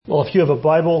Well, if you have a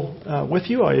Bible with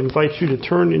you, I invite you to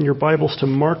turn in your Bibles to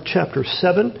Mark chapter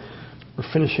 7.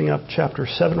 We're finishing up chapter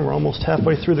 7. We're almost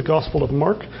halfway through the Gospel of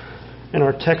Mark. And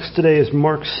our text today is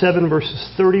Mark 7, verses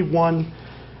 31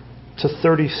 to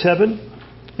 37.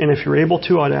 And if you're able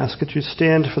to, I'd ask that you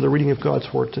stand for the reading of God's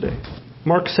Word today.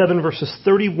 Mark 7, verses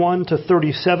 31 to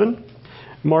 37.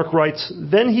 Mark writes,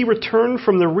 "Then he returned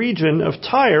from the region of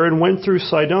Tyre and went through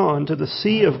Sidon to the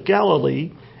Sea of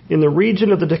Galilee in the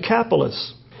region of the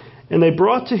Decapolis. And they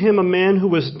brought to him a man who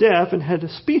was deaf and had a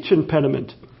speech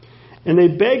impediment. And they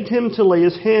begged him to lay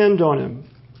his hand on him.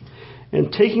 And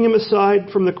taking him aside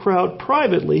from the crowd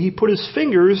privately, he put his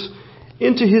fingers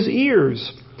into his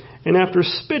ears, and after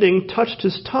spitting, touched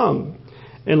his tongue.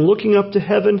 And looking up to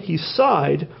heaven, he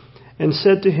sighed and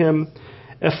said to him,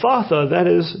 'Ephphatha,' that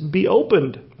is, be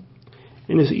opened.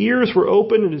 And his ears were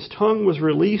opened, and his tongue was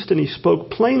released, and he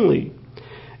spoke plainly.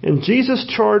 And Jesus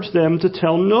charged them to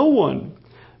tell no one.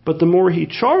 But the more he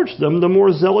charged them, the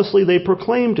more zealously they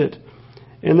proclaimed it.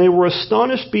 And they were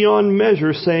astonished beyond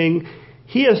measure, saying,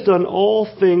 'He has done all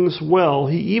things well.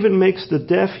 He even makes the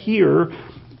deaf hear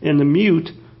and the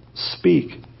mute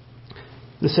speak.'"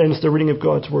 This ends the reading of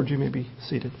God's Word. You may be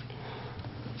seated.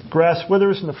 Grass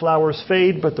withers and the flowers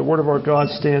fade, but the Word of our God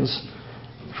stands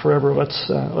forever.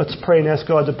 Let's pray and ask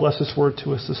God to bless this Word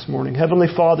to us this morning. Heavenly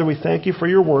Father, we thank you for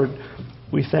your Word.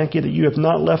 We thank you that you have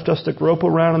not left us to grope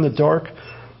around in the dark,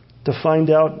 to find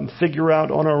out and figure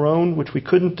out on our own, which we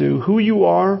couldn't do, who you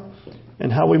are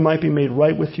and how we might be made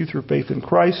right with you through faith in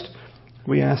Christ.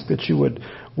 We ask that you would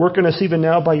work in us even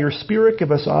now by your Spirit.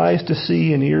 Give us eyes to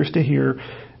see and ears to hear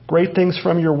great things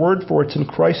from your word, for it's in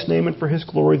Christ's name and for his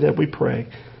glory that we pray.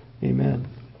 Amen.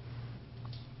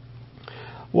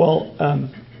 Well,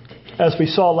 as we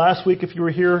saw last week, if you were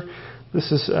here,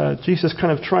 this is Jesus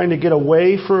kind of trying to get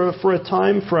away for a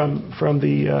time from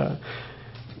the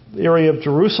area of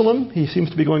Jerusalem. He seems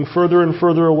to be going further and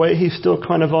further away. He's still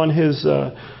kind of on his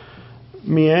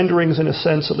meanderings in a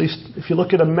sense. At least if you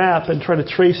look at a map and try to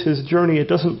trace his journey, it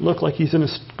doesn't look like he's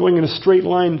going in a straight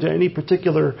line to any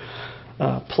particular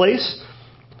place.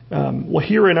 Well,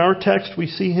 here in our text, we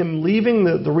see him leaving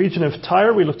the region of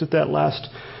Tyre. We looked at that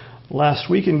last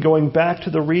week, and going back to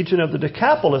the region of the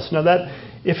Decapolis. Now that,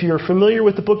 if you're familiar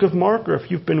with the book of Mark, or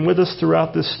if you've been with us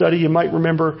throughout this study, you might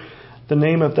remember the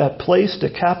name of that place,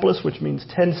 Decapolis, which means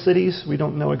 10 cities. We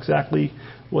don't know exactly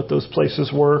what those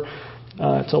places were.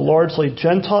 It's a largely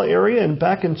Gentile area. And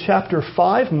back in chapter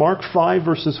 5, Mark 5,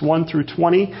 verses 1 through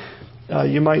 20,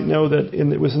 you might know that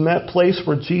it was in that place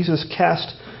where Jesus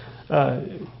cast,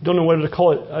 don't know whether to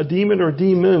call it a demon or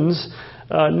demons,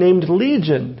 named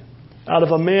Legion, out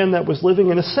of a man that was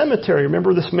living in a cemetery.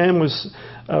 Remember, this man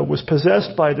was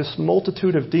possessed by this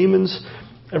multitude of demons.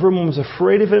 Everyone was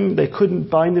afraid of him. They couldn't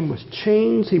bind him with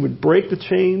chains. He would break the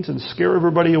chains and scare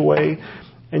everybody away.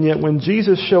 And yet when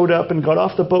Jesus showed up and got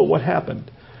off the boat, what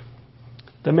happened?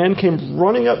 The man came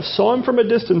running up, saw him from a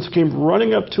distance, came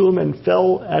running up to him and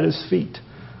fell at his feet.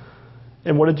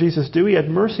 And what did Jesus do? He had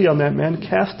mercy on that man,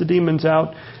 cast the demons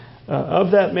out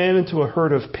of that man into a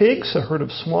herd of pigs, a herd of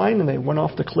swine, and they went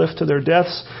off the cliff to their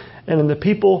deaths. And then the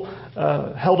people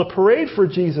held a parade for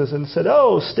Jesus and said,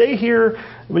 "Oh, stay here.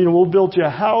 We'll build you a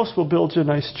house. We'll build you a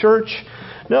nice church."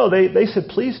 No, they said,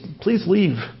 please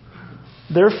leave.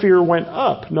 Their fear went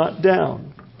up, not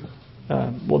down.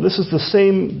 Well, this is the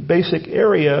same basic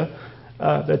area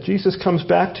that Jesus comes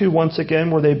back to once again,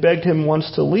 where they begged him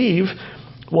once to leave.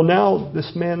 Well, now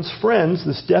this man's friends,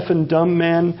 this deaf and dumb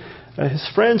man, his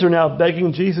friends are now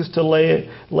begging Jesus to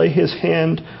lay his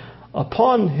hand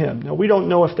upon him. Now, we don't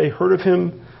know if they heard of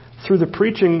him through the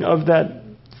preaching of that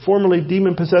formerly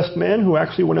demon-possessed man who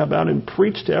actually went about and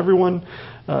preached to everyone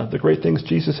the great things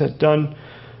Jesus had done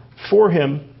for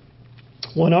him.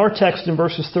 Well, in our text in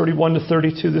verses 31 to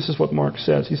 32, this is what Mark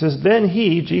says. He says, "Then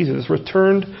he," Jesus,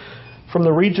 "returned from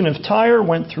the region of Tyre,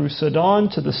 went through Sidon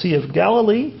to the Sea of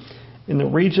Galilee in the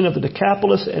region of the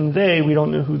Decapolis, and we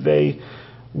don't know who they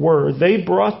were. They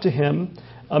brought to him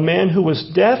a man who was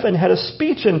deaf and had a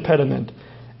speech impediment,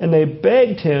 and they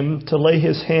begged him to lay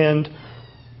his hand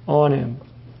on him."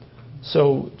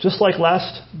 So just like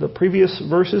the previous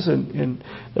verses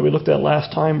that we looked at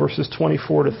last time, verses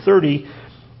 24 to 30,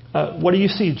 what do you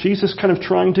see? Jesus kind of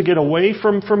trying to get away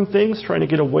from things, trying to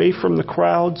get away from the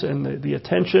crowds and the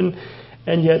attention.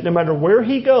 And yet, no matter where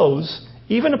he goes,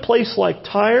 even a place like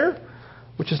Tyre,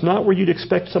 which is not where you'd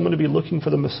expect someone to be looking for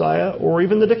the Messiah, or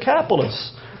even the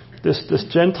Decapolis, this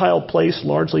Gentile place,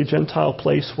 largely Gentile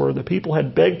place, where the people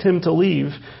had begged him to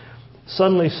leave,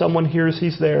 suddenly someone hears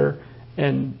he's there,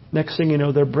 and next thing you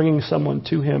know, they're bringing someone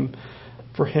to him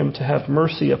for him to have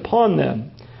mercy upon them.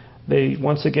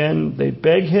 Once again, they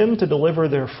beg him to deliver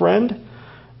their friend.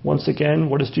 Once again,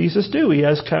 what does Jesus do? He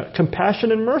has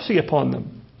compassion and mercy upon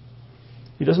them.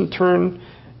 He doesn't turn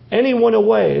anyone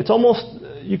away. It's almost,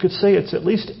 you could say it's at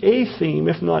least a theme,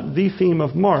 if not the theme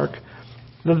of Mark.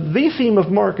 The theme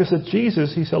of Mark is that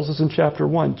Jesus, he tells us in chapter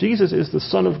 1, Jesus is the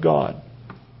Son of God.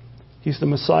 He's the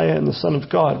Messiah and the Son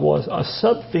of God. Well, a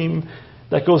sub-theme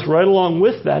that goes right along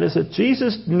with that is that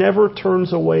Jesus never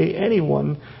turns away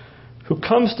anyone who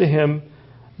comes to him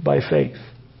by faith.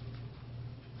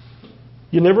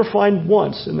 You never find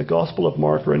once in the Gospel of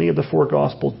Mark or any of the four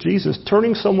Gospels Jesus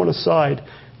turning someone aside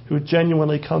who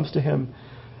genuinely comes to him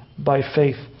by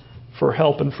faith for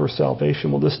help and for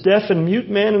salvation. Well, this deaf and mute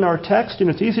man in our text,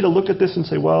 it's easy to look at this and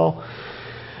say, well,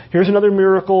 here's another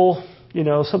miracle,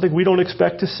 something we don't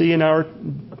expect to see in our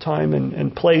time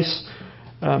and place.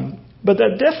 But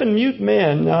that deaf and mute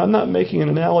man, now I'm not making an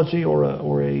analogy I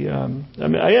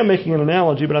am making an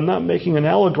analogy, but I'm not making an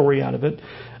allegory out of it.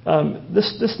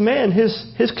 This man,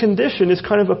 his condition is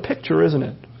kind of a picture, isn't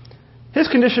it? His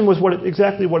condition was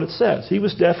exactly what it says. He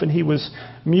was deaf and he was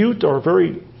mute or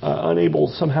very unable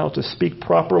somehow to speak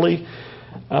properly.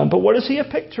 But what is he a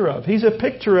picture of? He's a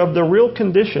picture of the real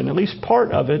condition, at least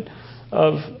part of it,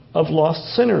 of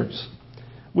lost sinners.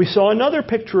 We saw another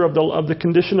picture of the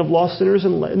condition of lost sinners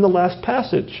in the last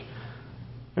passage.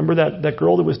 Remember that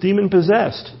girl that was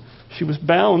demon-possessed? She was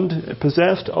bound,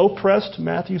 possessed, oppressed,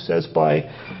 Matthew says, by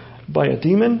a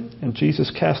demon, and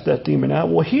Jesus cast that demon out.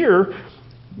 Well, here,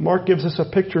 Mark gives us a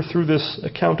picture through this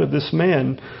account of this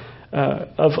man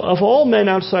of all men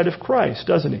outside of Christ,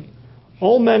 doesn't he?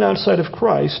 All men outside of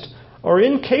Christ are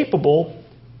incapable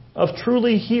of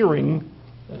truly hearing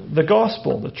the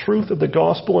gospel, the truth of the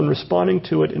gospel, and responding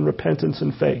to it in repentance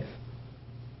and faith.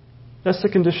 That's the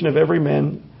condition of every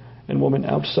man and woman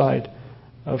outside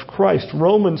of Christ.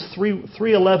 Romans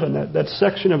 3:11, that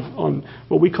section on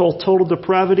what we call total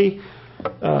depravity,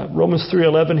 Romans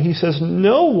 3:11, he says,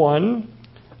 no one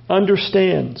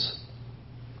understands.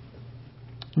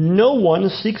 No one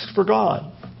seeks for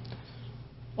God.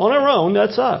 On our own,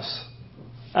 that's us.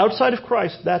 Outside of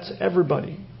Christ, that's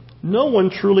everybody. No one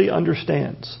truly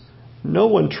understands. No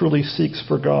one truly seeks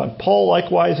for God. Paul,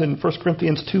 likewise, in 1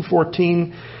 Corinthians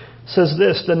 2:14, says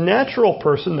this, the natural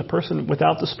person, the person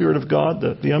without the Spirit of God,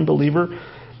 the unbeliever,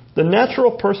 the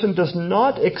natural person does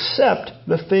not accept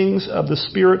the things of the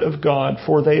Spirit of God,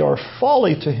 for they are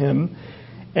folly to him,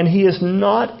 and he is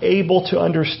not able to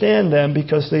understand them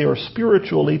because they are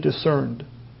spiritually discerned.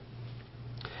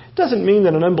 It doesn't mean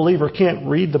that an unbeliever can't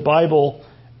read the Bible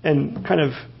and kind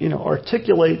of,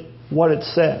 articulate what it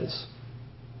says.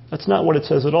 That's not what it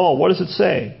says at all. What does it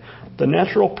say? The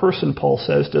natural person, Paul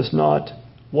says, does not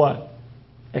what?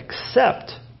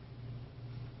 Accept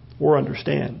or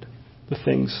understand the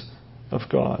things of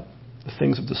God, the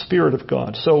things of the Spirit of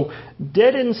God. So,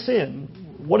 dead in sin.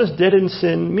 What does dead in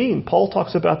sin mean? Paul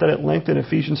talks about that at length in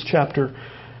Ephesians chapter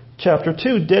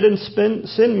 2. Dead in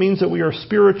sin means that we are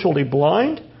spiritually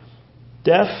blind,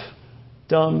 deaf,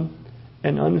 dumb,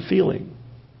 and unfeeling.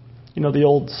 The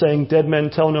old saying, dead men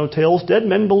tell no tales. Dead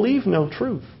men believe no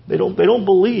truth. They don't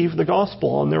believe the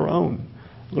gospel on their own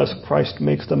unless Christ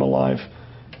makes them alive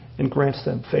and grants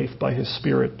them faith by His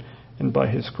Spirit and by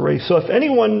His grace. So if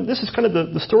anyone, this is kind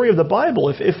of the story of the Bible,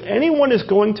 if anyone is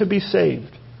going to be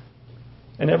saved,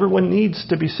 and everyone needs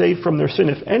to be saved from their sin,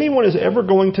 if anyone is ever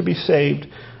going to be saved,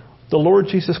 the Lord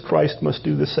Jesus Christ must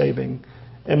do the saving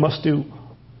and must do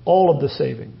all of the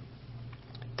saving.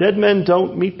 Dead men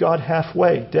don't meet God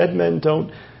halfway. Dead men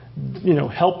don't,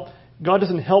 help. God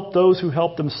doesn't help those who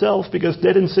help themselves because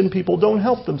dead in sin people don't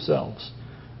help themselves.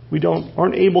 We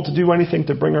aren't able to do anything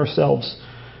to bring ourselves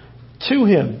to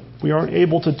Him. We aren't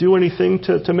able to do anything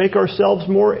to make ourselves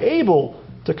more able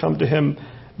to come to Him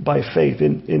by faith.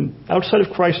 Outside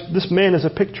of Christ, this man is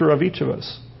a picture of each of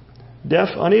us. Deaf,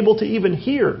 unable to even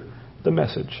hear the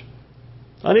message.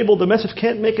 The message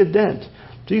can't make a dent.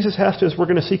 Jesus has to, as we're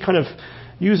going to see, kind of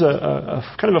use a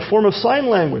kind of a form of sign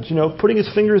language, putting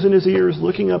his fingers in his ears,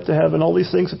 looking up to heaven, all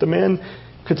these things that the man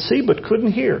could see but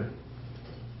couldn't hear.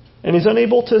 And he's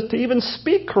unable to even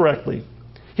speak correctly.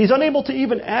 He's unable to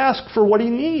even ask for what he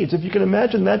needs. If you can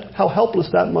imagine that, how helpless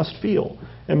that must feel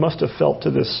and must have felt to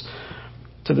this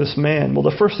man. Well,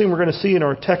 the first thing we're going to see in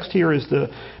our text here is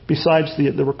besides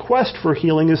the request for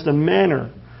healing is the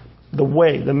manner, the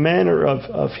way, the manner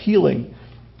of healing.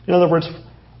 In other words,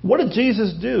 what did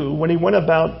Jesus do when he went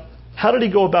about, how did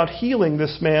he go about healing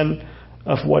this man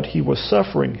of what he was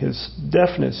suffering, his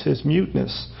deafness, his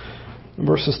muteness? In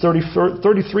verses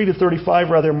 33 to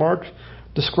 35, Mark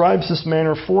describes this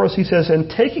manner for us. He says, and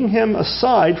taking him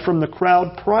aside from the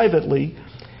crowd privately,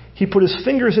 He put his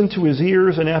fingers into his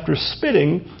ears, and after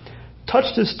spitting,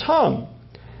 touched his tongue.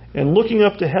 And looking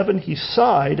up to heaven, he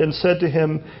sighed and said to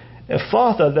him,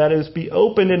 Ephphatha, that is, be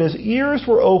opened. And his ears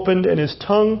were opened, and his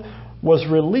tongue was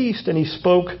released, and he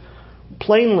spoke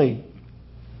plainly.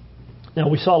 Now,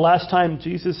 we saw last time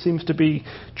Jesus seems to be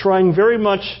trying very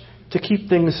much to keep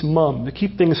things mum, to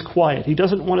keep things quiet. He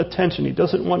doesn't want attention. He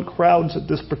doesn't want crowds at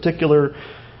this particular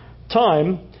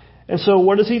time. And so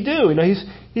what does he do?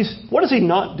 What does he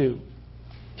not do?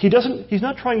 He's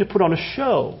not trying to put on a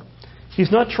show.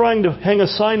 He's not trying to hang a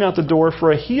sign out the door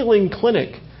for a healing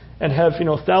clinic and have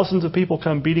thousands of people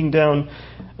come beating down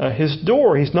his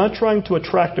door. He's not trying to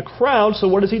attract a crowd. So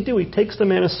what does he do? He takes the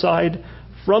man aside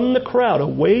from the crowd,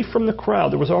 away from the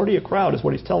crowd. There was already a crowd, is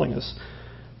what he's telling us.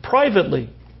 Privately.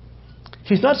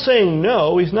 He's not saying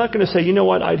no. He's not going to say, you know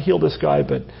what, I'd heal this guy,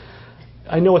 but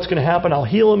I know what's going to happen. I'll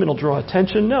heal him. It'll draw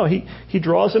attention. No, he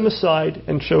draws him aside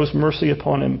and shows mercy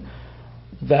upon him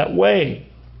that way.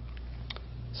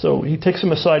 So he takes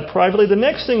him aside privately. The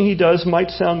next thing he does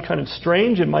might sound kind of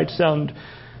strange. It might sound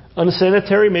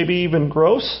unsanitary, maybe even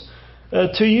gross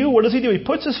to you. What does he do? He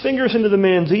puts his fingers into the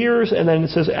man's ears, and then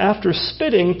it says, after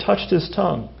spitting, touched his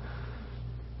tongue.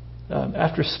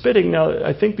 After spitting, now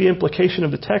I think the implication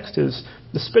of the text is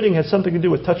the spitting had something to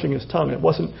do with touching his tongue. It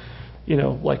wasn't,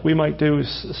 like we might do,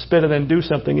 spit and then do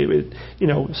something.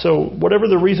 So whatever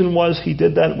the reason was, he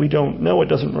did that. We don't know. It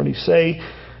doesn't really say.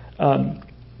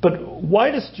 But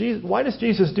why does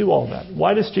Jesus do all that?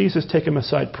 Why does Jesus take him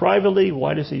aside privately?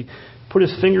 Why does he put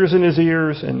his fingers in his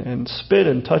ears and spit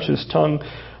and touch his tongue?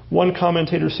 One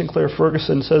commentator, Sinclair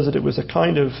Ferguson, says that it was a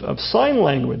kind of sign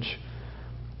language,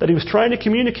 that he was trying to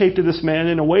communicate to this man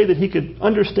in a way that he could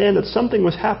understand that something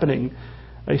was happening.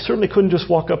 He certainly couldn't just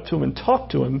walk up to him and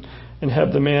talk to him and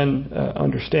have the man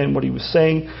understand what he was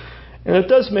saying. And it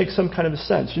does make some kind of a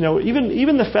sense.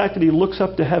 Even the fact that he looks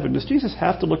up to heaven. Does Jesus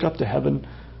have to look up to heaven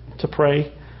to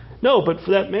pray? No, but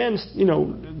for that man,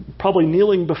 probably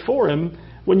kneeling before him,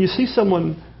 when you see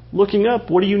someone looking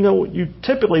up, what do you know? You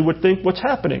typically would think, what's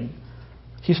happening?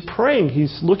 He's praying.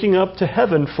 He's looking up to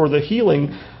heaven for the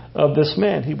healing of this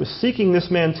man. He was seeking this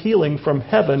man's healing from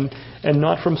heaven and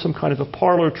not from some kind of a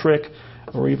parlor trick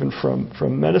or even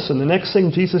from medicine. The next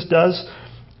thing Jesus does,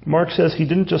 Mark says he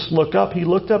didn't just look up. He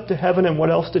looked up to heaven, and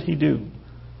what else did he do?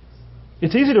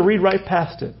 It's easy to read right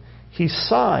past it. He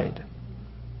sighed.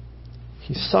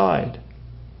 He sighed.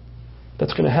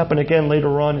 That's going to happen again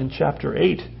later on in chapter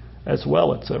 8 as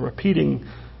well. It's a repeating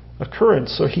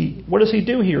occurrence. So what does he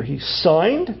do here? He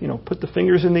signed, put the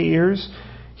fingers in the ears.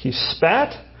 He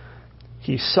spat.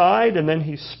 He sighed, and then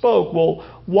he spoke.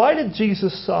 Well, why did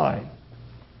Jesus sigh?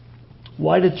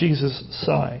 Why did Jesus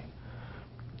sigh?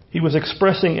 He was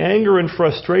expressing anger and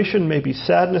frustration, maybe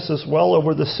sadness as well,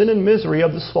 over the sin and misery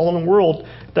of this fallen world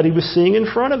that he was seeing in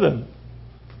front of him.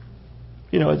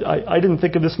 I didn't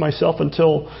think of this myself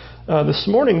until this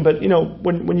morning, but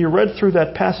when you read through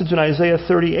that passage in Isaiah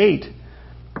 38,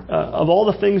 of all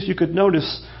the things you could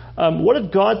notice, what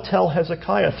did God tell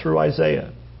Hezekiah through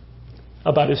Isaiah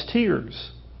about his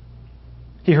tears?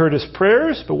 He heard his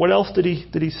prayers, but what else did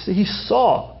he see? He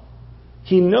saw.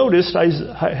 He noticed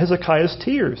Hezekiah's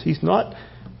tears. He's not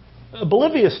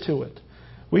oblivious to it.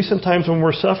 We sometimes, when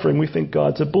we're suffering, we think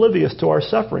God's oblivious to our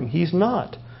suffering. He's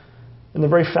not. And the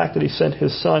very fact that he sent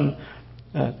his son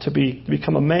to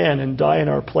become a man and die in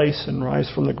our place and rise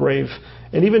from the grave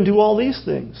and even do all these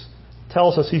things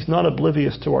tells us he's not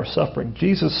oblivious to our suffering.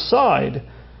 Jesus sighed.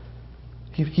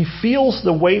 He feels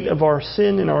the weight of our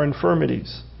sin and our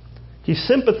infirmities. He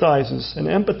sympathizes and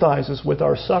empathizes with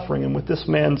our suffering and with this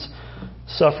man's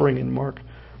suffering in Mark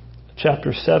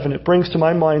chapter 7. It brings to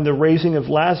my mind the raising of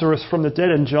Lazarus from the dead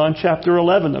in John chapter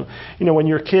 11. When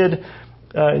you're a kid,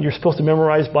 you're supposed to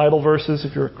memorize Bible verses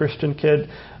if you're a Christian kid.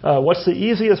 What's the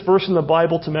easiest verse in the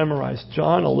Bible to memorize?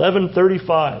 John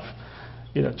 11:35.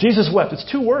 Jesus wept. It's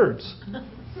 2 words,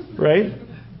 right?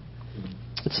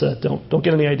 It's don't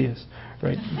get any ideas,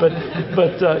 right? But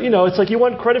it's like you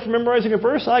want credit for memorizing a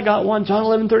verse. I got one. John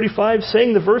 11:35.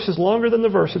 Saying the verse is longer than the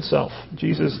verse itself.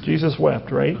 Jesus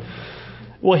wept, right?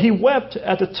 Well, he wept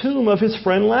at the tomb of his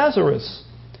friend Lazarus,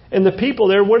 and the people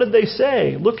there. What did they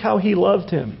say? Look how he loved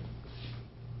him.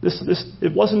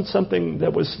 It wasn't something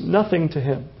that was nothing to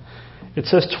him. It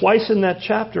says twice in that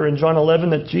chapter in John 11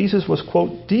 that Jesus was,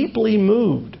 quote, deeply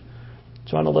moved.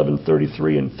 John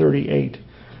 11:33 and 38.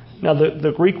 Now,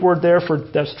 the Greek word there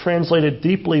that's translated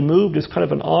deeply moved is kind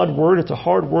of an odd word. It's a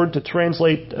hard word to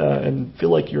translate and feel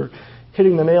like you're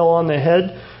hitting the nail on the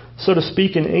head. So to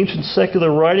speak, in ancient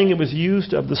secular writing, it was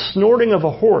used of the snorting of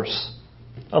a horse,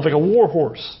 of like a war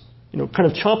horse, kind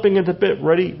of chomping at the bit,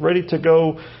 ready to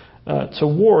go to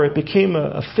war. It became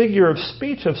a figure of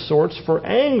speech of sorts for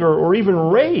anger or even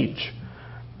rage.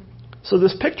 So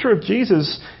this picture of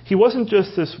Jesus, he wasn't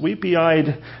just this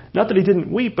weepy-eyed, not that he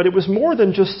didn't weep, but it was more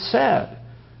than just sad.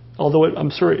 Although I'm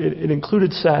sure it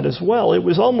included sad as well. It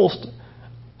was almost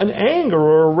an anger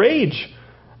or a rage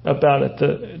about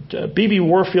it. B.B.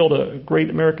 Warfield, a great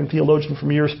American theologian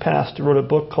from years past, wrote a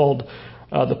book called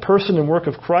The Person and Work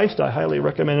of Christ. I highly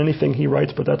recommend anything he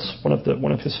writes, but that's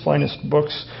one of his finest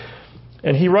books.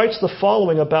 And he writes the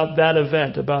following about that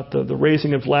event, about the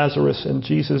raising of Lazarus and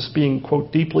Jesus being,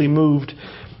 quote, deeply moved.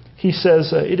 He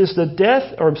says, it is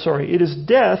death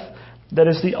that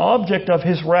is the object of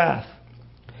his wrath.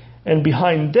 And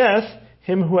behind death,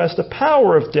 him who has the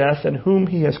power of death and whom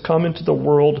he has come into the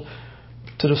world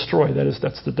to destroy.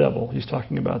 That's the devil he's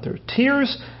talking about there.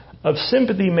 Tears of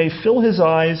sympathy may fill his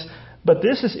eyes, but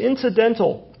this is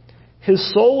incidental.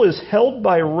 His soul is held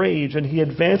by rage, and he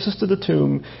advances to the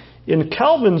tomb. In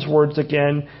Calvin's words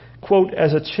again, quote,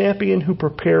 as a champion who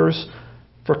prepares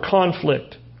for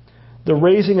conflict. The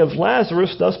raising of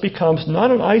Lazarus thus becomes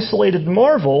not an isolated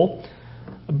marvel,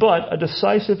 but a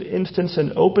decisive instance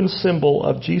and open symbol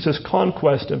of Jesus'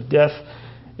 conquest of death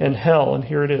and hell. And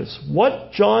here it is.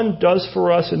 What John does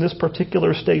for us in this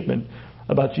particular statement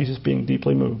about Jesus being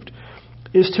deeply moved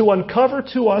is to uncover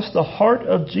to us the heart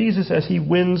of Jesus as he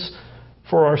wins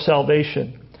for our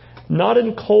salvation. Not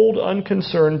in cold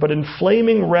unconcern, but in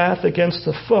flaming wrath against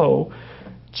the foe,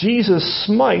 Jesus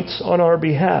smites on our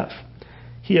behalf.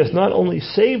 He has not only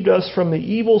saved us from the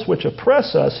evils which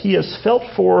oppress us, he has felt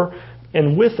for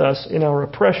and with us in our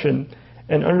oppression,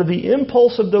 and under the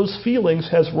impulse of those feelings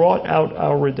has wrought out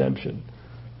our redemption.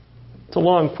 It's a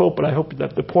long quote, but I hope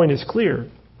that the point is clear.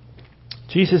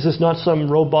 Jesus is not some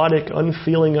robotic,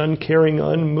 unfeeling, uncaring,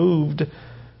 unmoved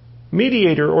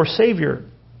mediator or savior.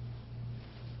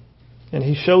 And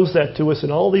he shows that to us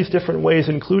in all these different ways,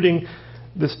 including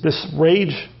this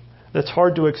rage that's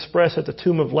hard to express at the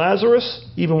tomb of Lazarus,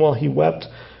 even while he wept,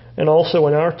 and also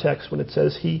in our text when it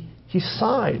says he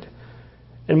sighed.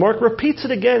 And Mark repeats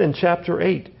it again in chapter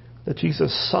 8, that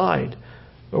Jesus sighed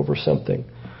over something.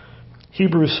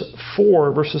 Hebrews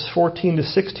 4, verses 14 to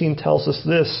 16 tells us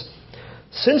this.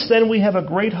 Since then we have a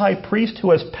great high priest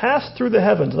who has passed through the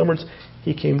heavens. In other words,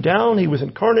 he came down, he was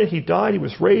incarnate, he died, he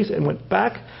was raised, and went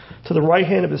back to the right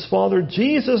hand of his Father.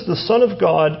 Jesus, the Son of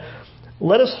God,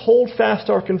 let us hold fast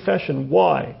our confession.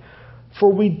 Why?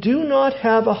 For we do not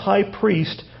have a high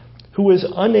priest who is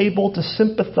unable to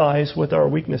sympathize with our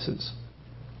weaknesses.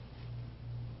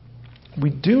 We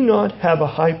do not have a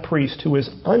high priest who is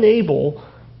unable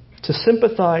to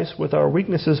sympathize with our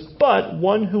weaknesses, but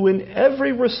one who in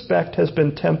every respect has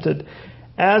been tempted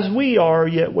as we are,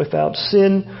 yet without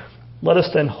sin. Let us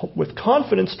then with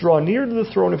confidence draw near to the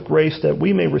throne of grace that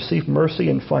we may receive mercy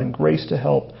and find grace to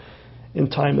help in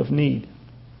time of need.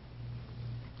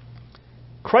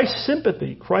 Christ's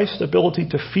sympathy, Christ's ability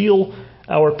to feel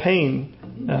our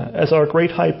pain as our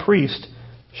great high priest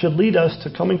should lead us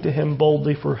to coming to him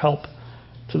boldly for help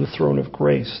to the throne of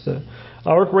grace.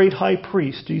 Our great high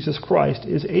priest, Jesus Christ,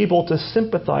 is able to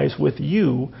sympathize with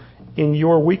you in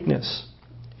your weakness,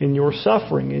 in your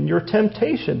suffering, in your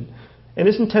temptation. And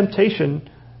isn't temptation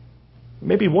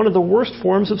maybe one of the worst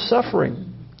forms of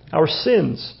suffering? Our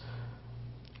sins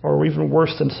are even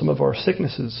worse than some of our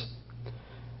sicknesses.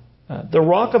 The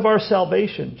rock of our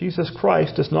salvation, Jesus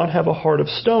Christ, does not have a heart of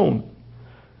stone.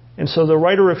 And so the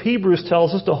writer of Hebrews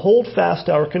tells us to hold fast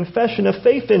our confession of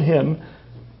faith in him.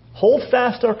 Hold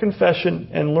fast our confession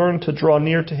and learn to draw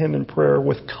near to him in prayer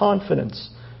with confidence.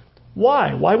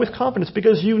 Why? Why with confidence?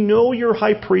 Because you know your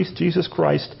high priest, Jesus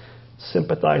Christ,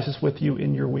 sympathizes with you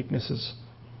in your weaknesses.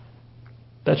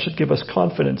 That should give us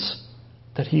confidence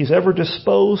that he is ever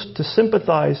disposed to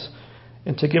sympathize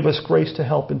and to give us grace to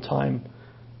help in time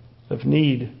of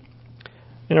need.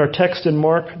 In our text in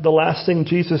Mark, the last thing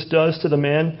Jesus does to the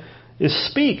man is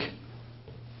speak.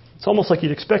 It's almost like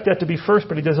you'd expect that to be first,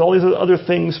 but he does all these other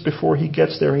things before he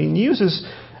gets there. He uses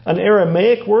an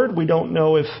Aramaic word. We don't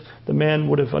know if the man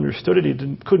would have understood it.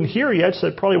 He couldn't hear yet, so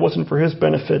it probably wasn't for his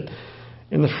benefit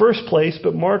in the first place.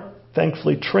 But Mark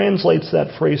thankfully translates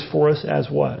that phrase for us as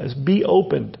what? As be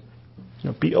opened.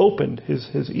 Be opened.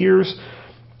 His ears.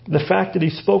 The fact that he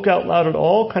spoke out loud at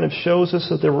all kind of shows us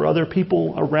that there were other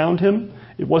people around him.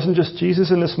 It wasn't just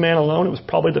Jesus and this man alone. It was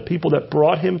probably the people that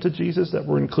brought him to Jesus that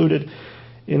were included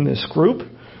in this group.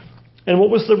 And what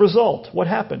was the result? What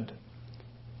happened?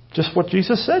 Just what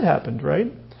Jesus said happened,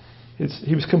 right?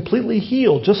 He was completely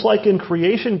healed. Just like in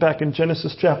creation back in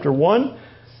Genesis chapter 1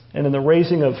 and in the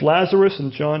raising of Lazarus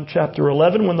in John chapter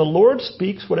 11, when the Lord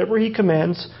speaks, whatever he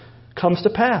commands comes to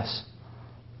pass.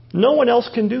 No one else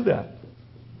can do that.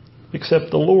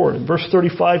 except the Lord. In verse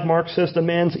 35, Mark says, the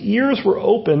man's ears were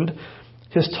opened,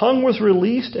 his tongue was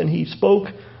released, and he spoke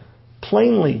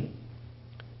plainly.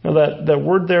 Now that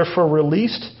word there for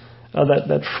released,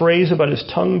 that phrase about his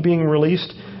tongue being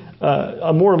released,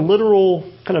 a more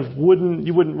literal kind of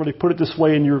you wouldn't really put it this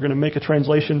way and you were going to make a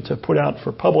translation to put out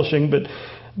for publishing,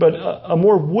 but a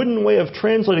more wooden way of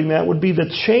translating that would be the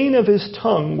chain of his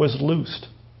tongue was loosed.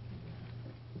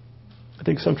 I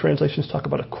think some translations talk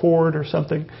about a cord or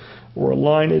something, or a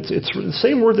line. It's the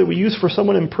same word that we use for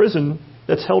someone in prison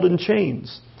that's held in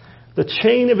chains. The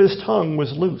chain of his tongue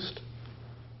was loosed.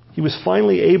 He was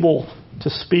finally able to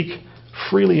speak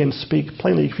freely and speak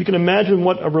plainly. If you can imagine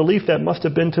what a relief that must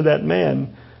have been to that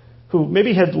man, who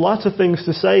maybe had lots of things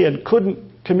to say and couldn't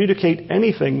communicate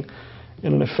anything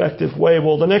in an effective way.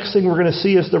 Well, the next thing we're going to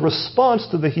see is the response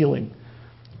to the healing.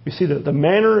 We see the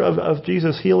manner of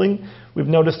Jesus' healing. We've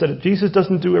noticed that Jesus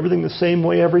doesn't do everything the same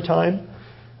way every time.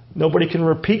 Nobody can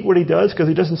repeat what he does because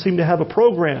he doesn't seem to have a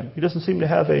program. He doesn't seem to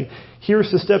have here's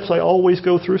the steps I always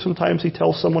go through. Sometimes he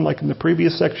tells someone, like in the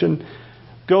previous section,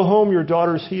 go home, your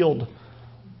daughter's healed.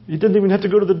 You didn't even have to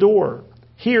go to the door.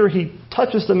 Here he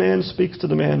touches the man, speaks to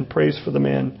the man, prays for the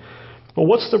man. Well,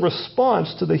 what's the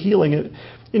response to the healing?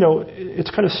 It's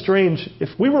kind of strange. If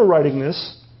we were writing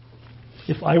this,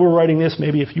 if I were writing this,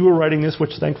 maybe if you were writing this,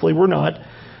 which thankfully we're not,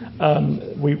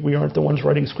 we aren't the ones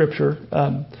writing Scripture.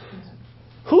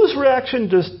 Whose reaction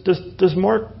does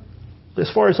Mark,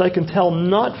 as far as I can tell,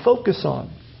 not focus on?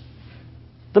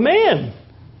 The man.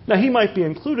 Now, he might be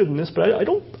included in this, but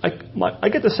I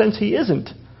get the sense he isn't.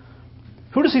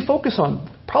 Who does he focus on?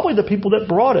 Probably the people that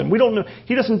brought him. We don't know.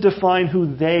 He doesn't define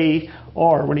who they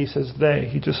are when he says they.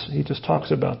 He just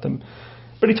talks about them.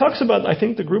 But he talks about, I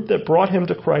think, the group that brought him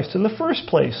to Christ in the first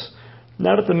place.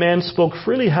 Now that the man spoke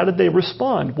freely, how did they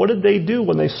respond? What did they do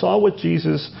when they saw what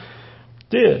Jesus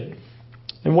did?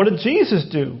 And what did Jesus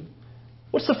do?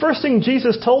 What's the first thing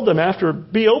Jesus told them after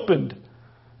be opened?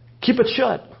 Keep it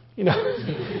shut.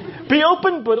 Be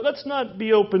open, but let's not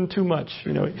be open too much.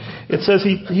 It says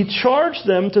he charged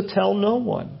them to tell no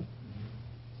one.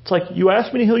 It's like, you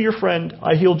asked me to heal your friend,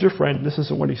 I healed your friend. This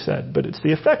isn't what he said, but it's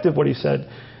the effect of what he said.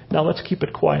 Now let's keep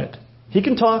it quiet. He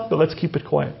can talk, but let's keep it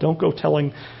quiet. Don't go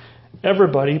telling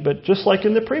everybody. But just like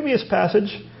in the previous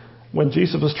passage, when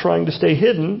Jesus was trying to stay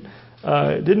hidden,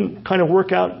 it didn't kind of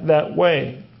work out that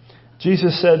way.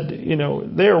 Jesus said,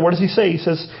 there, what does he say? He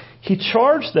says, he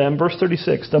charged them, verse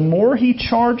 36, the more he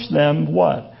charged them,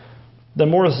 what? The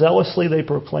more zealously they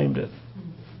proclaimed it.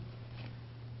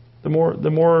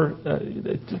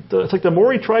 It's like the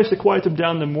more he tries to quiet them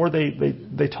down, the more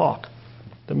they talk.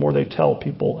 The more they tell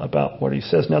people about what he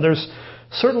says. Now, there's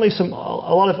certainly a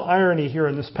lot of irony here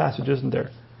in this passage, isn't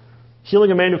there? Healing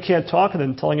a man who can't talk and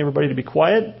then telling everybody to be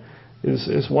quiet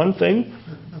is one thing.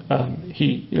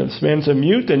 This man's a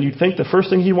mute, and you'd think the first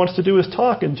thing he wants to do is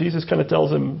talk, and Jesus kind of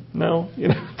tells him, no,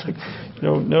 it's like,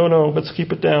 no, let's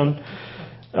keep it down.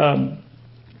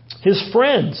 His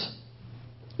friends,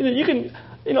 when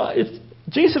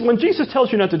Jesus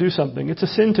tells you not to do something, it's a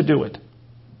sin to do it,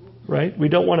 right? We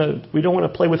don't want to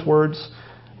play with words,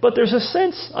 but there's a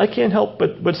sense I can't help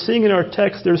but seeing in our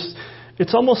text,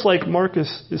 it's almost like Mark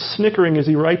is snickering as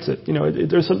he writes it.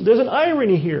 There's an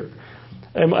irony here.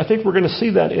 And I think we're going to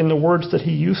see that in the words that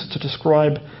he used to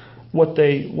describe what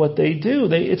they do.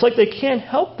 It's like they can't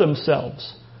help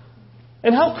themselves.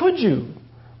 And how could you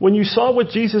when you saw what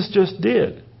Jesus just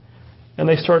did? And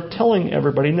they start telling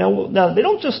everybody. Now they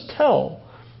don't just tell.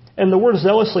 And the word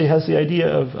zealously has the idea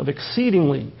of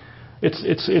exceedingly.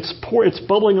 It's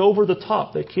bubbling over the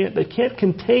top. They can't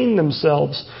contain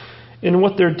themselves in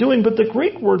what they're doing. But the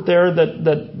Greek word there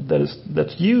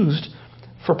that's used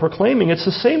for proclaiming, it's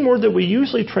the same word that we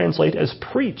usually translate as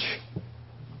preach.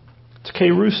 It's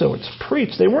keruso. It's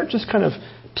preach. They weren't just kind of,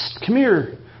 psst, come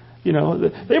here.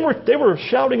 They were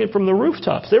shouting it from the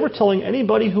rooftops. They were telling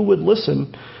anybody who would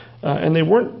listen, and they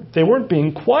weren't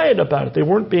being quiet about it. They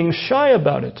weren't being shy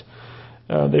about it.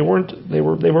 They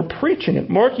were preaching it.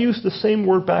 Mark used the same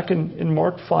word back in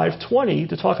Mark 5:20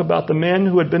 to talk about the man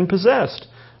who had been possessed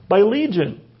by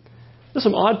legion. There's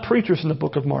some odd preachers in the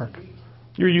book of Mark.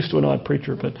 You're used to an odd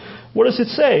preacher, but what does it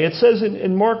say? It says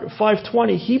in Mark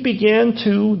 5:20,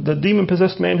 the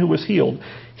demon-possessed man who was healed,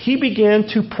 he began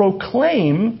to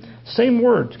proclaim, same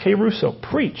word, keruso,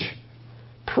 preach,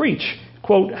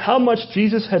 quote, how much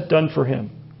Jesus had done for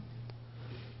him.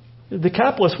 The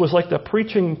Decapolis was like the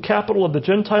preaching capital of the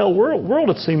Gentile world,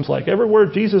 it seems like. Everywhere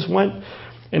Jesus went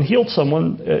and healed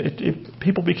someone,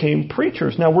 people became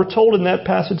preachers. Now, we're told in that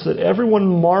passage that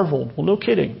everyone marveled. Well, no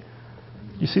kidding.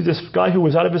 You see this guy who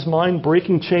was out of his mind,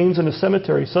 breaking chains in a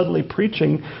cemetery, suddenly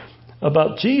preaching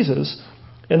about Jesus.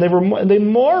 And they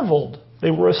marveled. They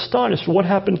were astonished. What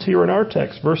happened here in our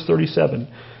text? Verse 37.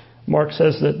 Mark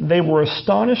says that they were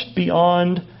astonished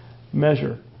beyond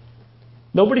measure.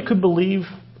 Nobody could believe,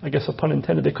 I guess a pun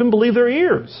intended, they couldn't believe their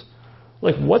ears.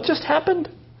 Like, what just happened?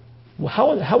 Well,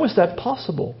 how is that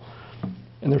possible?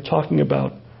 And they're talking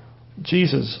about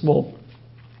Jesus. Well,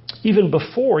 even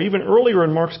earlier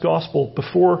in Mark's gospel,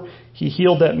 before he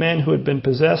healed that man who had been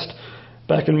possessed,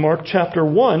 back in Mark chapter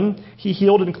 1, he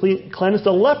healed and cleansed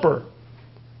a leper.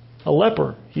 A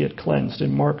leper he had cleansed.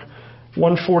 In Mark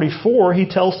 1:44, he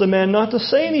tells the man not to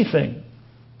say anything.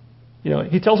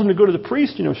 He tells him to go to the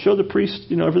priest, show the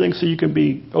priest, everything so you can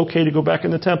be okay to go back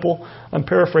in the temple. I'm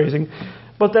paraphrasing.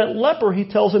 But that leper, he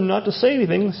tells him not to say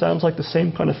anything. Sounds like the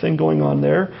same kind of thing going on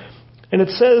there. And it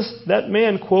says that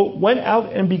man, quote, went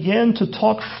out and began to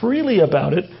talk freely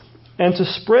about it and to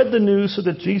spread the news so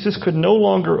that Jesus could no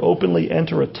longer openly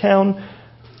enter a town,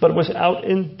 but was out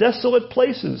in desolate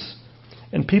places.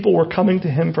 And people were coming to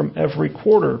him from every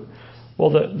quarter.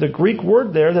 Well, the Greek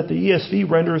word there that the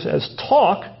ESV renders as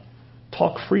talk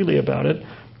freely about it,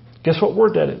 guess what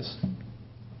word that is?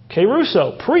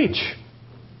 Keruso, preach.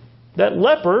 That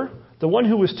leper, the one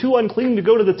who was too unclean to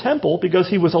go to the temple because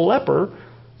he was a leper,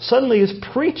 suddenly is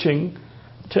preaching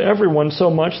to everyone so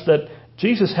much that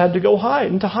Jesus had to go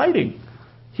into hiding.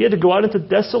 He had to go out into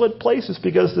desolate places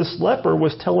because this leper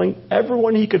was telling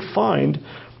everyone he could find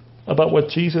about what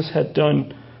Jesus had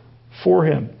done for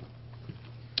him.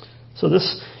 So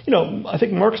this, I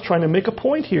think Mark's trying to make a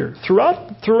point here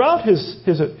throughout his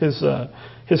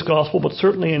gospel, but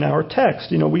certainly in our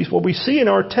text. What we see in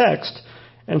our text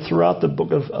and throughout the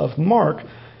book of Mark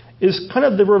is kind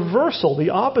of the reversal,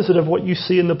 the opposite of what you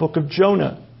see in the book of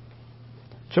Jonah.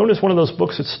 Jonah is one of those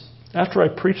books that's, after I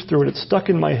preached through it, it's stuck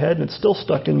in my head, and it's still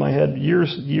stuck in my head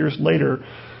years later.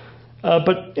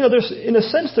 But in a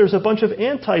sense, there's a bunch of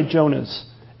anti-Jonahs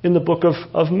in the book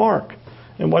of Mark.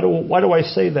 And why do I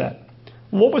say that?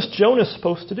 What was Jonah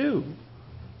supposed to do?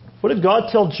 What did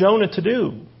God tell Jonah to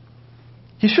do?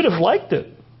 He should have liked it.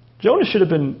 Jonah should have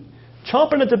been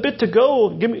chomping at the bit to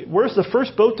go. Where's the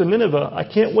first boat to Nineveh? I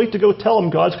can't wait to go tell him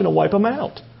God's going to wipe him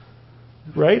out.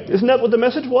 Right? Isn't that what the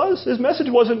message was? His message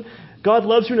wasn't God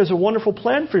loves you and has a wonderful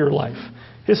plan for your life.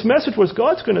 His message was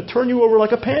God's going to turn you over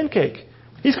like a pancake.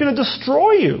 He's going to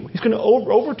destroy you. He's going to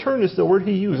overturn is the word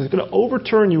he used. He's going to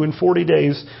overturn you in 40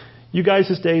 days. You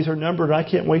guys' days are numbered. And I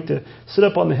can't wait to sit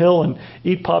up on the hill and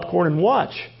eat popcorn and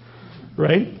watch.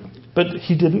 Right? But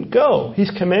he didn't go.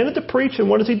 He's commanded to preach, and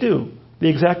what does he do? The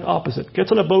exact opposite.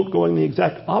 Gets on a boat going the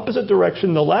exact opposite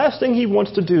direction. The last thing he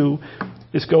wants to do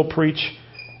is go preach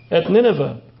at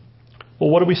Nineveh. Well,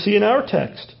 what do we see in our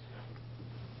text?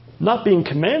 Not being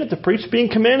commanded to preach, being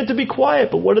commanded to be quiet.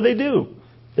 But what do?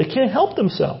 They can't help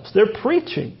themselves. They're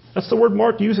preaching. That's the word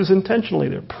Mark uses intentionally.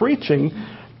 They're preaching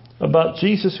about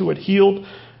Jesus who had healed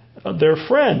their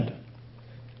friend.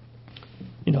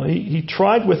 He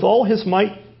tried with all his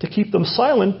might to keep them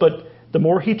silent, but the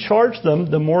more he charged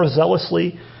them, the more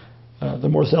zealously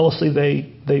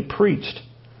they preached.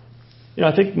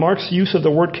 I think Mark's use of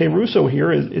the word keruso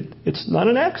here, it's not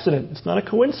an accident. It's not a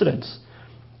coincidence.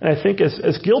 And I think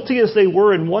as guilty as they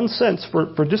were in one sense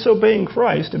for disobeying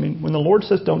Christ, when the Lord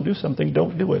says don't do something,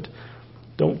 don't do it.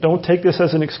 Don't take this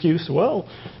as an excuse. Well,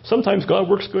 sometimes God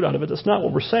works good out of it. That's not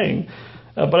what we're saying.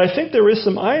 But I think there is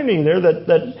some irony there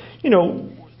that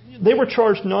they were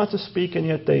charged not to speak, and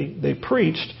yet they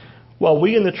preached. While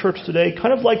we in the church today,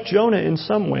 kind of like Jonah in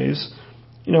some ways,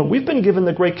 we've been given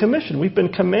the Great Commission. We've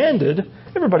been commanded.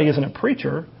 Everybody isn't a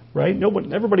preacher, right?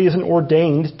 Everybody isn't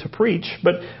ordained to preach.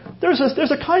 But there's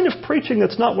a kind of preaching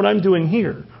that's not what I'm doing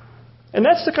here. And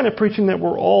that's the kind of preaching that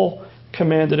we're all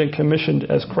commanded and commissioned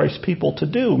as Christ's people to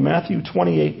do. Matthew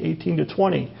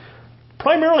 28:18-20.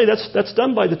 Primarily, that's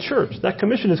done by the church. That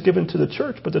commission is given to the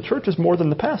church, but the church is more than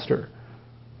the pastor.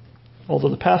 Although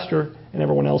the pastor and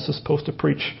everyone else is supposed to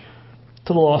preach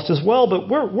to the lost as well, but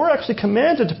we're actually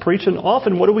commanded to preach, and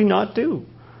often what do we not do?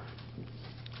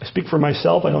 I speak for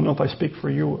myself. I don't know if I speak for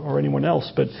you or anyone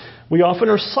else, but we often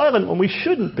are silent when we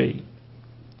shouldn't be.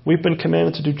 We've been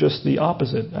commanded to do just the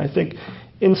opposite. I think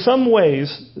in some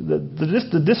ways,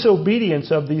 the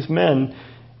disobedience of these men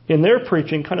in their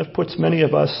preaching kind of puts many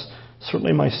of us,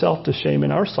 certainly myself, to shame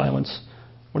in our silence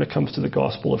when it comes to the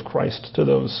gospel of Christ to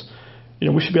those.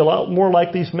 We should be a lot more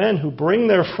like these men who bring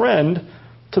their friend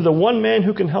to the one man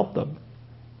who can help them.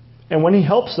 And when he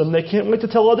helps them, they can't wait to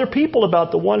tell other people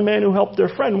about the one man who helped their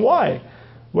friend. Why?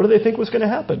 What do they think was going to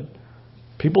happen?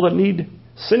 People that need,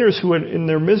 sinners who in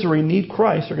their misery need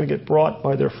Christ, are going to get brought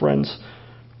by their friends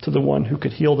to the one who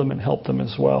could heal them and help them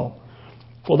as well.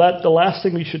 Well, the last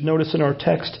thing we should notice in our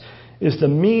text is the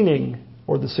meaning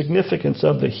or the significance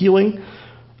of the healing.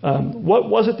 What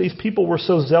was it these people were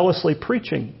so zealously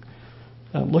preaching?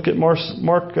 Look at Mark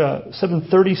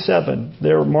 7:37.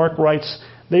 There Mark writes,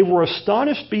 they were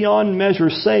astonished beyond measure,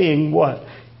 saying, what?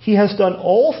 He has done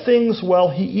all things well.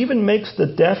 He even makes the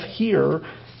deaf hear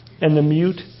and the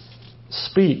mute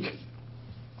speak.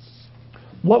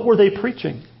 What were they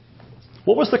preaching?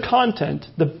 What was the content?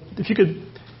 If you could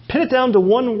pin it down to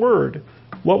one word,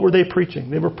 what were they preaching?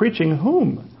 They were preaching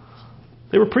whom?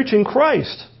 They were preaching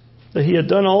Christ, that he had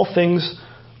done all things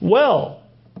well.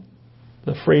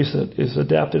 The phrase that is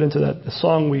adapted into the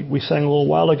song we sang a little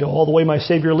while ago, all the way my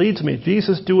Savior leads me.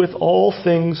 Jesus doeth all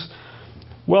things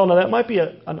well. Now that might be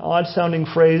an odd sounding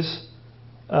phrase.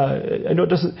 I know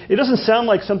it doesn't sound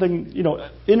like something,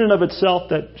 in and of itself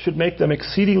that should make them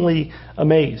exceedingly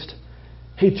amazed.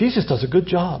 Hey, Jesus does a good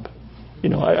job.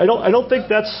 I don't think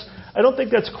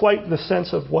that's quite the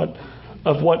sense of what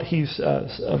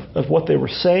they were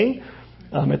saying.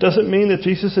 It doesn't mean that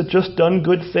Jesus had just done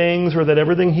good things or that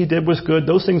everything he did was good.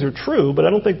 Those things are true, but I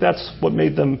don't think that's what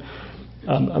made them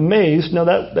amazed. Now,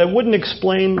 that wouldn't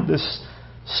explain this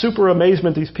super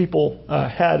amazement these people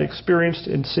had experienced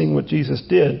in seeing what Jesus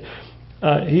did.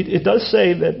 It does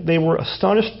say that they were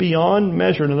astonished beyond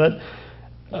measure. Now,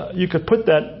 that you could put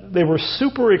that they were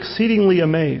super exceedingly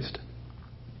amazed,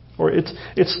 or it's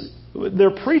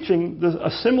their preaching.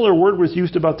 A similar word was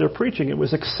used about their preaching. It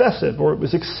was excessive, or it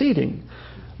was exceeding.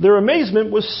 Their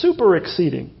amazement was super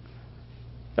exceeding.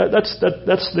 That's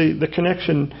the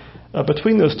connection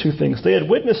between those two things. They had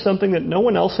witnessed something that no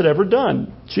one else had ever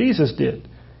done. Jesus did,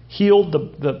 healed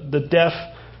the deaf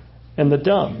and the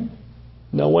dumb.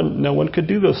 No one could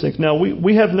do those things. Now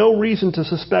we have no reason to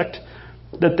suspect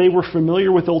that they were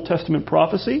familiar with Old Testament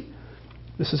prophecy.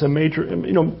 This is a major,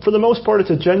 for the most part,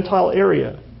 it's a Gentile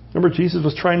area. Remember, Jesus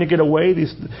was trying to get away.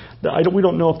 We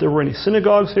don't know if there were any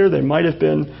synagogues here. There might have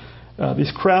been.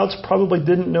 These crowds probably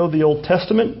didn't know the Old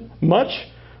Testament much.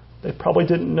 They probably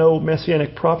didn't know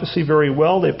Messianic prophecy very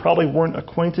well. They probably weren't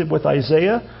acquainted with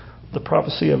Isaiah, the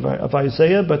prophecy of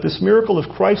Isaiah. But this miracle of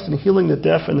Christ in healing the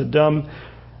deaf and the dumb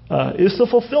is the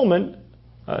fulfillment,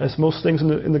 as most things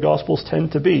in the Gospels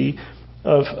tend to be,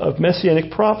 of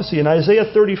Messianic prophecy. In Isaiah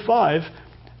 35,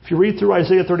 if you read through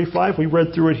Isaiah 35, we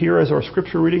read through it here as our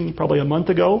scripture reading probably a month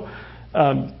ago.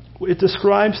 It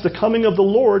describes the coming of the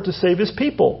Lord to save his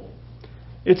people.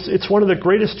 It's one of the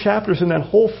greatest chapters in that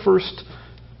whole first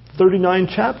 39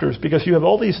 chapters, because you have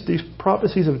all these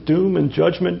prophecies of doom and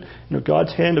judgment,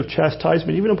 God's hand of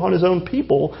chastisement, even upon his own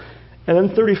people. And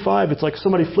then 35, it's like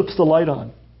somebody flips the light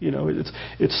on.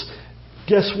 It's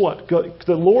guess what?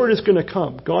 The Lord is going to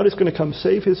come. God is going to come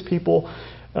save his people.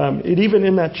 It even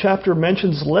in that chapter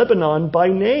mentions Lebanon by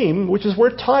name, which is where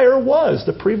Tyre was,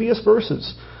 the previous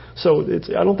verses. So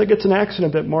I don't think it's an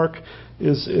accident that Mark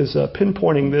is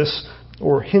pinpointing this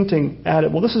or hinting at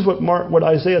it. Well, this is what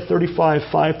Isaiah 35,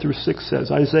 5 through 6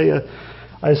 says. Isaiah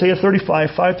 35,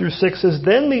 5 through 6 says,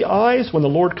 then the eyes, when the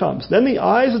Lord comes, then the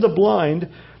eyes of the blind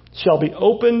shall be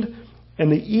opened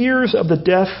and the ears of the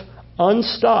deaf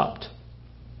unstopped.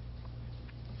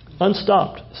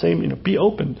 Unstopped. Same, be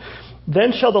opened.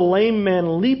 Then shall the lame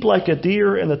man leap like a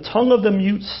deer, and the tongue of the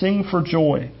mute sing for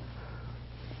joy.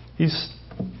 He's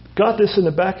got this in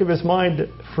the back of his mind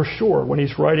for sure when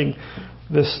he's writing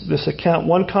this account.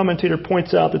 One commentator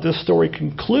points out that this story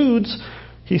concludes,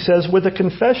 he says, with a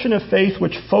confession of faith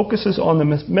which focuses on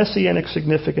the messianic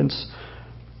significance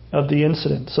of the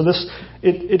incident. So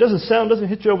it doesn't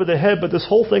hit you over the head, but this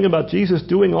whole thing about Jesus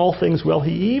doing all things well,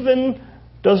 he even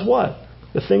does what?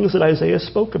 The things that Isaiah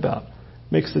spoke about.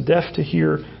 Makes the deaf to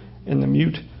hear and the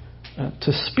mute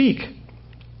to speak.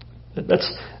 That's,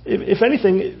 if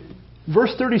anything,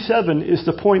 verse 37 is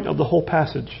the point of the whole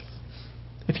passage.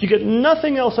 If you get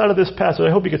nothing else out of this passage,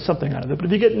 I hope you get something out of it, but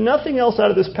if you get nothing else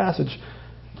out of this passage,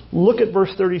 look at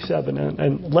verse 37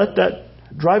 and let that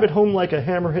drive it home like a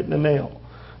hammer hitting a nail.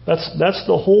 That's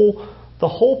the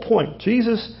whole point.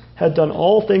 Jesus had done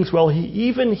all things well. He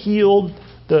even healed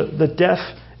the deaf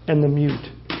and the mute.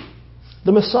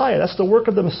 The Messiah, that's the work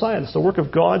of the Messiah. That's the work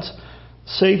of God's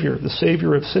Savior, the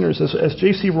Savior of sinners. As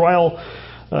J.C. Ryle,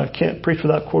 can't preach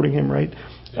without quoting him, right?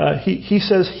 He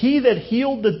says, he that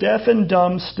healed the deaf and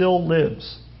dumb still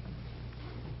lives.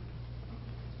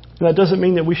 And that doesn't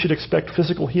mean that we should expect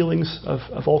physical healings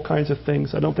of all kinds of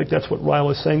things. I don't think that's what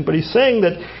Ryle is saying. But he's saying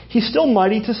that he's still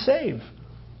mighty to save.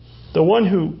 The one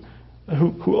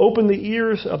who opened the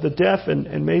ears of the deaf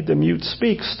and made the mute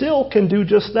speak still can do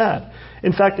just that.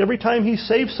 In fact, every time he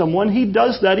saves someone, he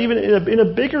does that even in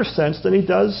a bigger sense than he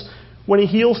does when he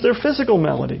heals their physical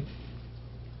malady.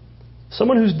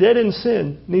 Someone who's dead in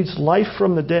sin needs life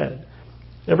from the dead.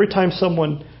 Every time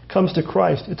someone comes to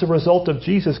Christ, it's a result of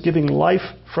Jesus giving life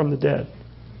from the dead,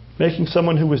 making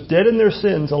someone who was dead in their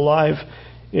sins alive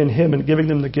in Him and giving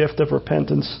them the gift of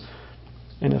repentance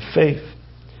and of faith.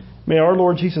 May our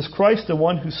Lord Jesus Christ, the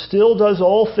one who still does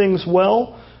all things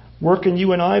well, work in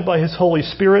you and I by His Holy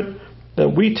Spirit,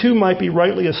 that we too might be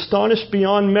rightly astonished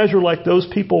beyond measure like those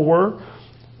people were,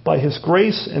 by His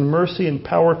grace and mercy and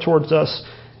power towards us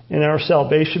in our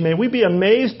salvation. May we be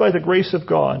amazed by the grace of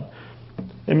God,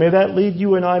 and may that lead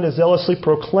you and I to zealously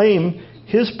proclaim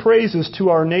His praises to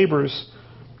our neighbors,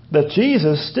 that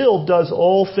Jesus still does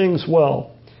all things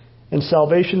well, and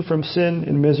salvation from sin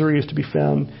and misery is to be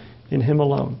found in Him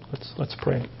alone. Let's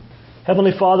pray.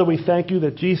 Heavenly Father, we thank you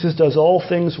that Jesus does all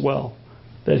things well,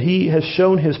 that He has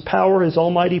shown His power, His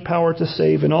almighty power to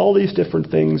save in all these different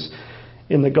things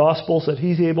in the Gospels, that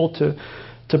He's able to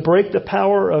break the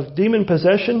power of demon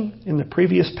possession in the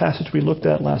previous passage we looked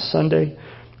at last Sunday.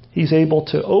 He's able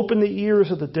to open the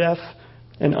ears of the deaf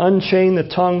and unchain the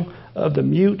tongue of the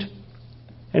mute.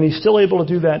 And He's still able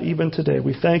to do that even today.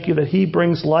 We thank you that He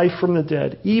brings life from the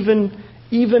dead,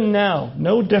 even now,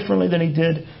 no differently than He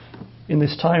did in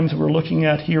these times that we're looking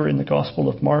at here in the Gospel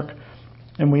of Mark.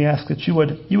 And we ask that you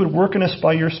would work in us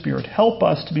by your Spirit. Help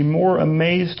us to be more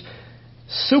amazed,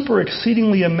 super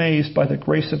exceedingly amazed by the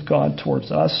grace of God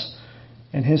towards us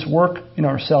and His work in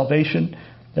our salvation,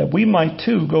 that we might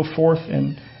too go forth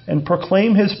and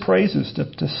proclaim His praises,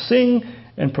 to sing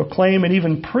and proclaim and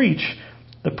even preach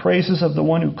the praises of the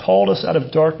one who called us out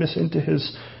of darkness into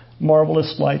His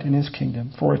marvelous light in His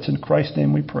kingdom. For it's in Christ's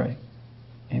name we pray.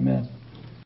 Amen.